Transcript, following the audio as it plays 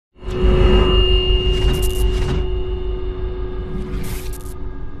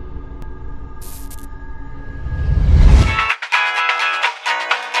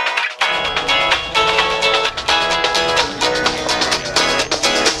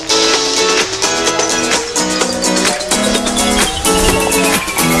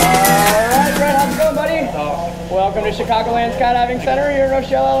the Chicagoland Skydiving Center here in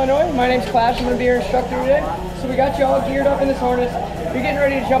Rochelle, Illinois. My name's Klash. I'm going to be your instructor today. So we got you all geared up in this harness. You're getting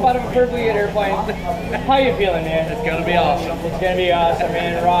ready to jump out of a perfectly good airplane. How you feeling, man? It's going to be awesome. It's going to be awesome,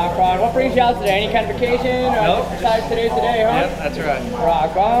 man. Rock on. What brings you out today? Any kind of vacation? Nope. Besides today's today, huh? Yep, that's right.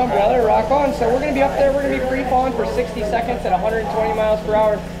 Rock on, brother. Rock on. So we're going to be up there. We're going to be free falling for 60 seconds at 120 miles per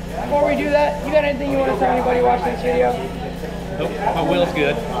hour. Before we do that, you got anything you want to tell anybody watching this video? Nope. My wheel's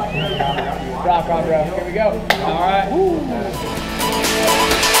good. Rock on, bro. Here we go. All right. Woo.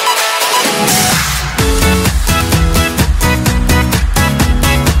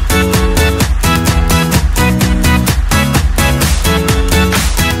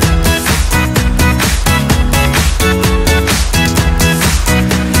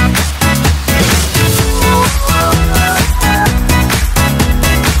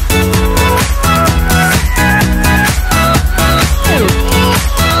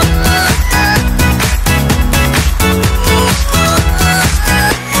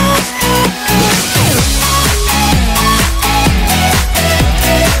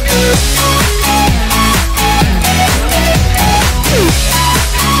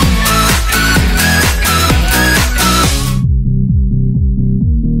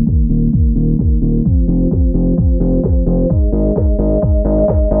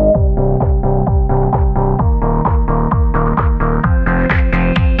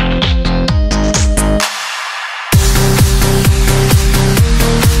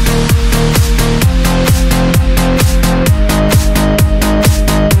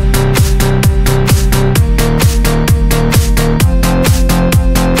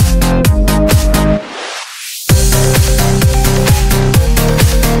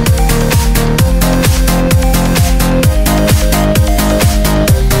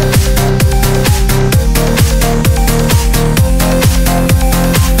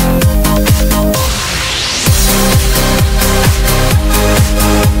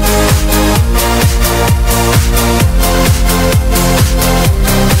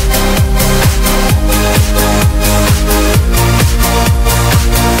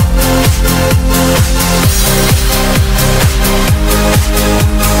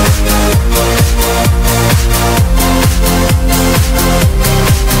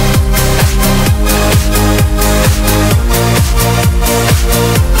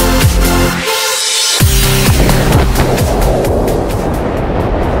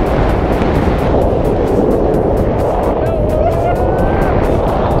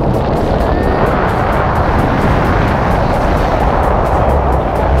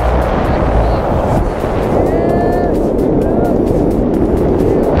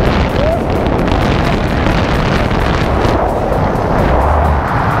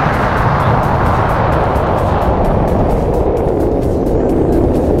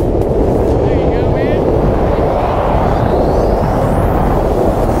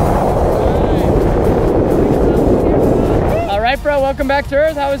 Bro, welcome back to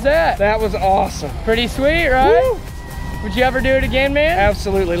Earth. How was that? That was awesome. Pretty sweet, right? Woo! Would you ever do it again, man?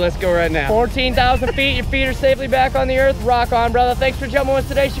 Absolutely. Let's go right now. 14,000 feet. Your feet are safely back on the Earth. Rock on, brother. Thanks for jumping with us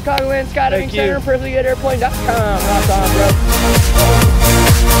today. Chicagoland Skydiving Center, perfectlygoodAirplane.com. Rock on, bro.